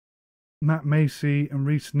Matt Macy and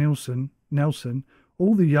Reece Nelson,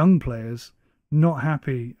 all the young players, not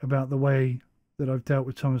happy about the way that I've dealt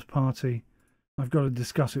with Thomas Partey. I've got to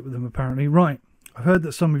discuss it with them apparently. Right, I've heard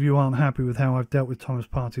that some of you aren't happy with how I've dealt with Thomas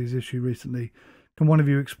Partey's issue recently. Can one of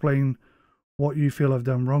you explain what you feel I've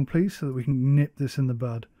done wrong, please, so that we can nip this in the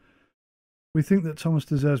bud? We think that Thomas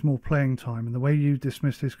deserves more playing time, and the way you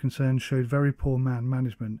dismissed his concerns showed very poor man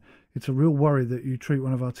management. It's a real worry that you treat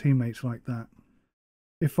one of our teammates like that.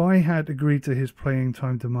 If I had agreed to his playing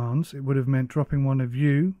time demands, it would have meant dropping one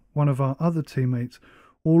of our other teammates,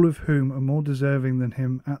 all of whom are more deserving than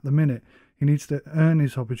him at the minute. He needs to earn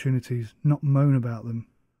his opportunities, not moan about them.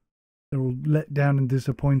 They're all let down and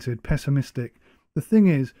disappointed, pessimistic. The thing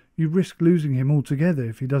is, you risk losing him altogether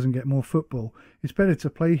if he doesn't get more football. It's better to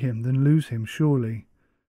play him than lose him, surely.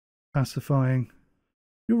 Pacifying.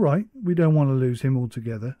 You're right, we don't want to lose him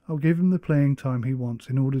altogether. I'll give him the playing time he wants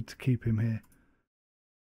in order to keep him here.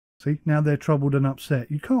 See, now they're troubled and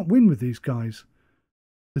upset. You can't win with these guys.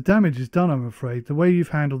 The damage is done, I'm afraid. The way you've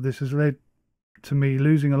handled this has led to me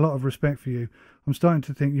losing a lot of respect for you. I'm starting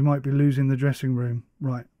to think you might be losing the dressing room.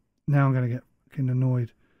 Right, now I'm going to get fucking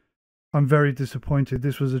annoyed. I'm very disappointed.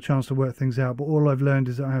 This was a chance to work things out, but all I've learned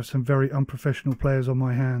is that I have some very unprofessional players on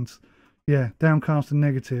my hands. Yeah, downcast and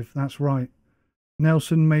negative. That's right.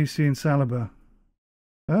 Nelson, Macy and Saliba.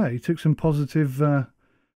 Ah, he took some positive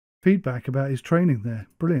feedback about his training there.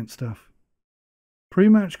 Brilliant stuff.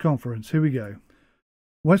 Pre-match conference. Here we go.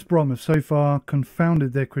 West Brom have so far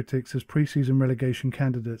confounded their critics as pre-season relegation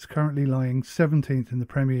candidates, currently lying 17th in the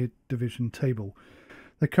Premier Division table.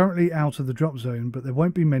 They're currently out of the drop zone, but there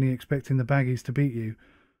won't be many expecting the Baggies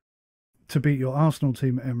to beat your Arsenal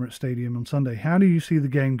team at Emirates Stadium on Sunday. How do you see the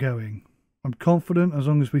game going? I'm confident as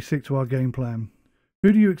long as we stick to our game plan.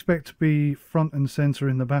 Who do you expect to be front and centre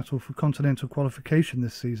in the battle for continental qualification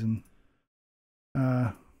this season?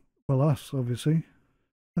 Well, us, obviously.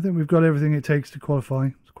 I think we've got everything it takes to qualify.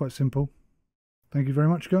 It's quite simple. Thank you very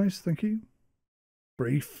much, guys. Thank you.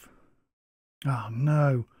 Brief. Oh,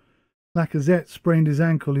 no. Lacazette sprained his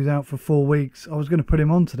ankle. He's out for 4 weeks. I was going to put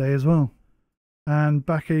him on today as well. And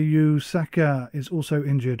Bukayo Saka is also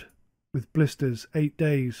injured with blisters. 8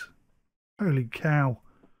 days. Holy cow.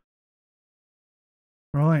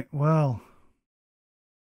 Right, well.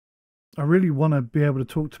 I really want to be able to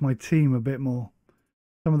talk to my team a bit more.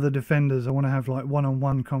 Some of the defenders, I want to have like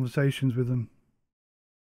one-on-one conversations with them.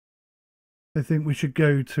 They think we should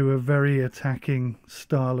go to a very attacking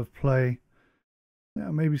style of play.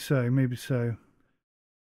 Yeah, maybe so, maybe so.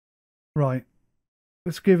 Right,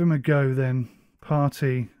 let's give him a go then.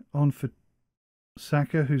 Partey on for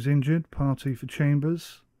Saka, who's injured. Partey for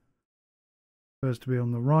Chambers. Prefers to be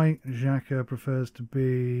on the right. Xhaka prefers to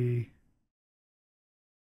be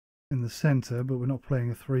in the centre, but we're not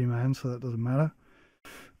playing a three-man, so that doesn't matter.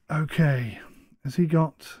 Okay, has he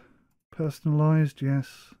got personalised?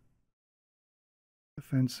 Yes.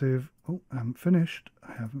 Defensive. Oh, I haven't finished.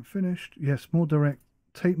 I haven't finished. Yes, more direct.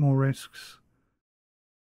 Take more risks.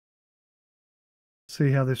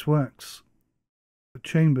 See how this works.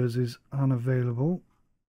 Chambers is unavailable.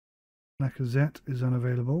 Lacazette is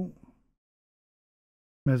unavailable.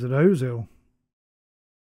 Mesut Ozil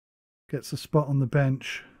gets a spot on the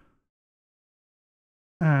bench.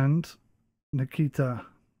 And Nikita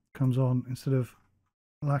comes on instead of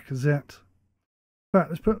Lacazette. In fact,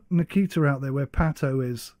 let's put Nikita out there where Pato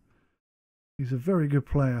is. He's a very good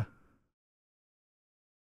player.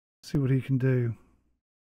 See what he can do.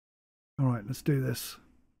 All right, let's do this.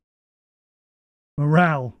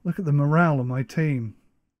 Morale. Look at the morale of my team.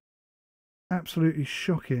 Absolutely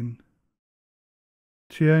shocking.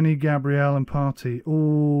 Tierney, Gabriel and Partey.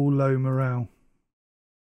 All low morale.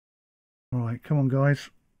 All right, come on, guys.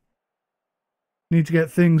 Need to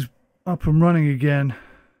get things up and running again.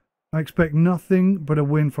 I expect nothing but a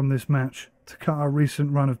win from this match to cut our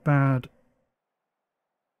recent run of bad.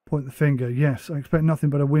 Point the finger. Yes, I expect nothing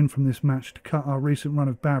but a win from this match to cut our recent run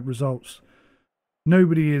of bad results.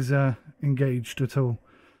 Nobody is engaged at all.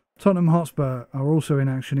 Tottenham Hotspur are also in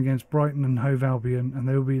action against Brighton and Hove Albion, and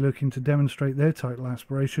they will be looking to demonstrate their title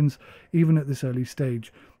aspirations even at this early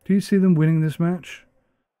stage. Do you see them winning this match?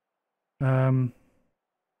 I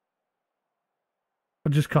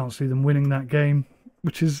just can't see them winning that game,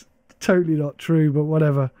 which is totally not true, but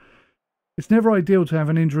whatever. It's never ideal to have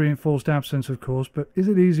an injury-enforced absence, of course, but is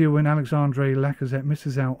it easier when Alexandre Lacazette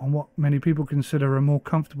misses out on what many people consider a more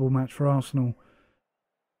comfortable match for Arsenal?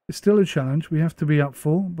 It's still a challenge we have to be up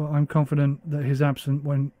for, but I'm confident that his absence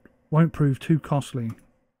won't prove too costly.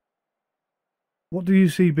 What do you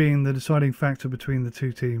see being the deciding factor between the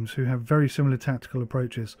two teams, who have very similar tactical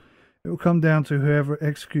approaches? It will come down to whoever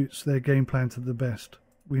executes their game plan to the best.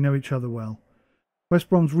 We know each other well. West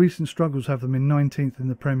Brom's recent struggles have them in 19th in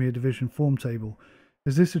the Premier Division form table.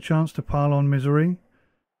 Is this a chance to pile on misery?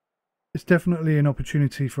 It's definitely an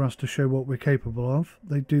opportunity for us to show what we're capable of.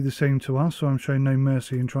 They do the same to us, so I'm showing no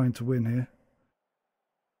mercy in trying to win here.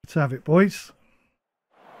 Let's have it, boys.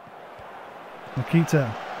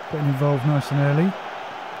 Nikita getting involved nice and early.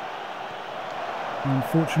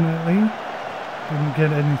 Unfortunately, didn't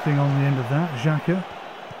get anything on the end of that. Xhaka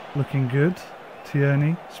looking good.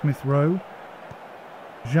 Tierney, Smith Rowe.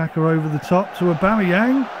 Xhaka over the top to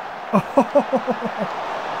Aubameyang. Oh,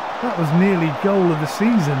 that was nearly goal of the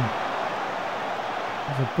season.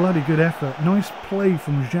 It was a bloody good effort. Nice play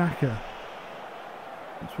from Xhaka.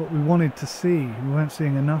 That's what we wanted to see. We weren't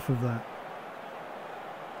seeing enough of that.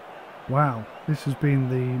 Wow, this has been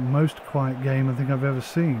the most quiet game I think I've ever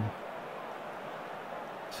seen.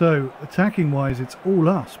 So, attacking-wise, it's all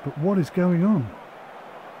us, but what is going on?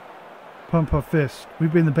 Pump our fist.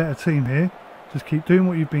 We've been the better team here. Just keep doing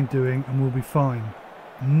what you've been doing and we'll be fine.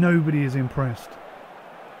 Nobody is impressed.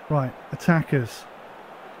 Right, attackers.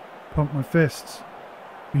 Pump my fists.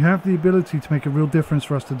 You have the ability to make a real difference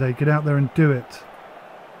for us today. Get out there and do it.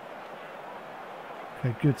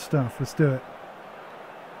 Okay, good stuff. Let's do it.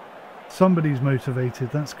 Somebody's motivated.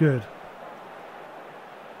 That's good.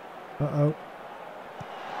 Uh-oh.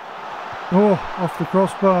 Oh, off the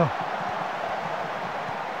crossbar.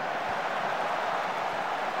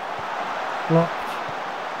 Blocked.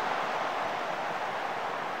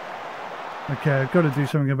 Okay, I've got to do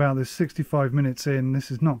something about this. 65 minutes in.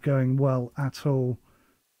 This is not going well at all.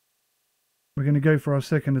 We're going to go for our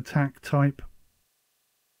second attack type.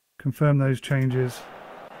 Confirm those changes.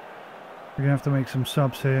 We're going to have to make some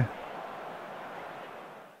subs here.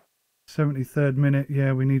 73rd minute.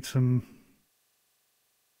 Yeah, we need some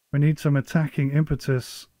attacking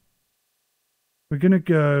impetus. We're going to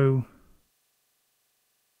go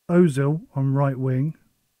Ozil on right wing.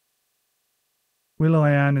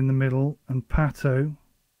 Will.i.am in the middle and Partey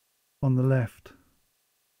on the left.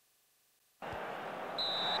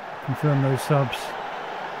 Confirm those subs.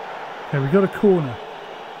 Okay, we've got a corner.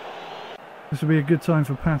 This will be a good time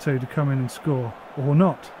for Partey to come in and score. Or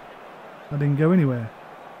not. That didn't go anywhere.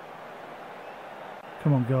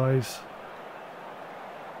 Come on, guys.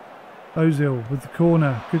 Ozil with the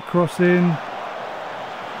corner. Good cross in.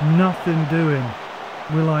 Nothing doing.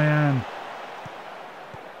 Will.i.am.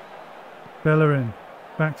 Bellerin.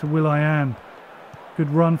 Back to Will.i.am. Good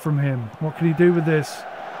run from him. What can he do with this?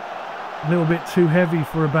 A little bit too heavy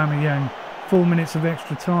for Aubameyang. 4 minutes of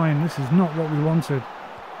extra time. This is not what we wanted.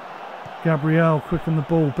 Gabriel quick on the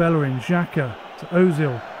ball. Bellerin. Xhaka to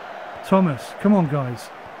Ozil. Thomas. Come on, guys.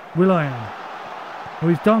 Will.i.am. Oh,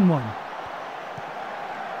 he's done one.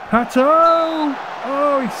 Partey!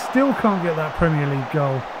 Oh, he still can't get that Premier League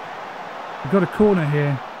goal. We've got a corner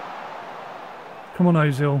here. Come on,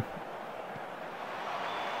 Ozil.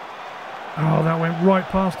 Oh, that went right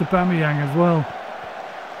past Aubameyang as well.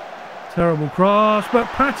 Terrible cross, but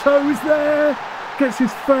Partey is there. Gets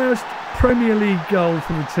his first Premier League goal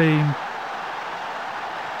for the team.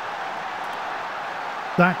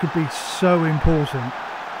 That could be so important.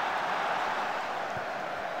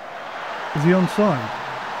 Is he onside?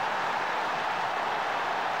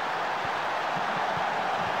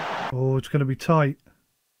 Oh, it's going to be tight.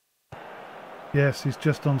 Yes, he's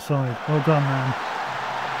just onside. Well done, man.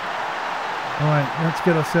 Right, let's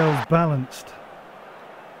get ourselves balanced.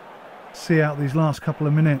 See out these last couple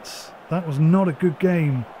of minutes. That was not a good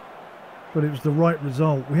game, but it was the right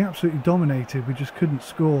result. We absolutely dominated. We just couldn't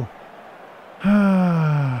score.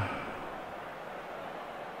 Well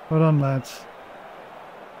done, lads.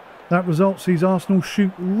 That result sees Arsenal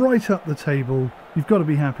shoot right up the table. You've got to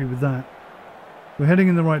be happy with that. We're heading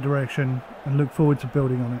in the right direction and look forward to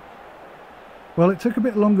building on it. Well, it took a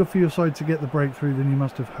bit longer for your side to get the breakthrough than you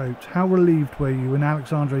must have hoped. How relieved were you when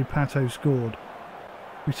Alexandre Partey scored?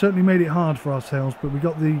 We certainly made it hard for ourselves, but we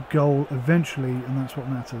got the goal eventually, and that's what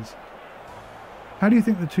matters. How do you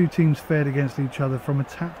think the two teams fared against each other from a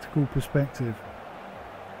tactical perspective?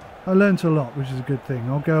 I learnt a lot, which is a good thing.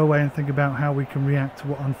 I'll go away and think about how we can react to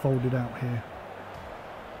what unfolded out here.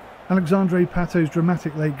 Alexandre Partey's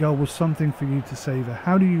dramatic late goal was something for you to savour.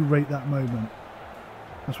 How do you rate that moment?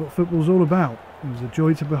 That's what football's all about. It was a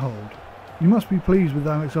joy to behold. You must be pleased with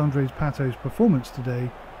Alexandre Partey's performance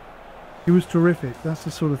today. He was terrific. That's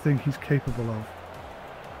the sort of thing he's capable of.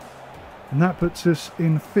 And that puts us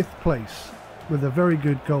in 5th place with a very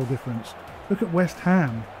good goal difference. Look at West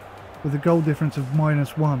Ham with a goal difference of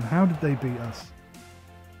 -1. How did they beat us?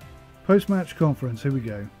 Post-match conference, here we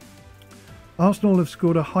go. Arsenal have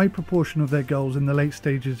scored a high proportion of their goals in the late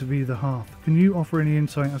stages of either half. Can you offer any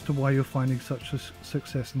insight as to why you're finding such a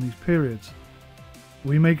success in these periods?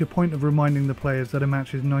 We make a point of reminding the players that a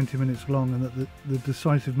match is 90 minutes long and that the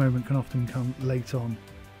decisive moment can often come late on.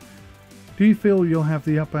 Do you feel you'll have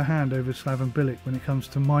the upper hand over Slaven Bilic when it comes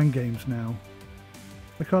to mind games now?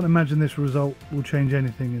 I can't imagine this result will change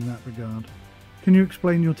anything in that regard. Can you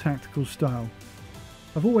explain your tactical style?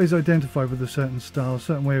 I've always identified with a certain style, a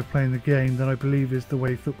certain way of playing the game that I believe is the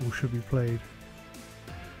way football should be played.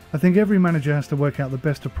 I think every manager has to work out the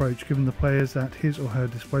best approach given the players at his or her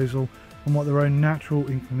disposal and what their own natural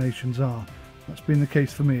inclinations are. That's been the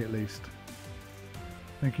case for me at least.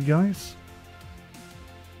 Thank you guys.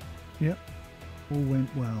 Yep, all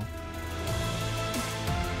went well.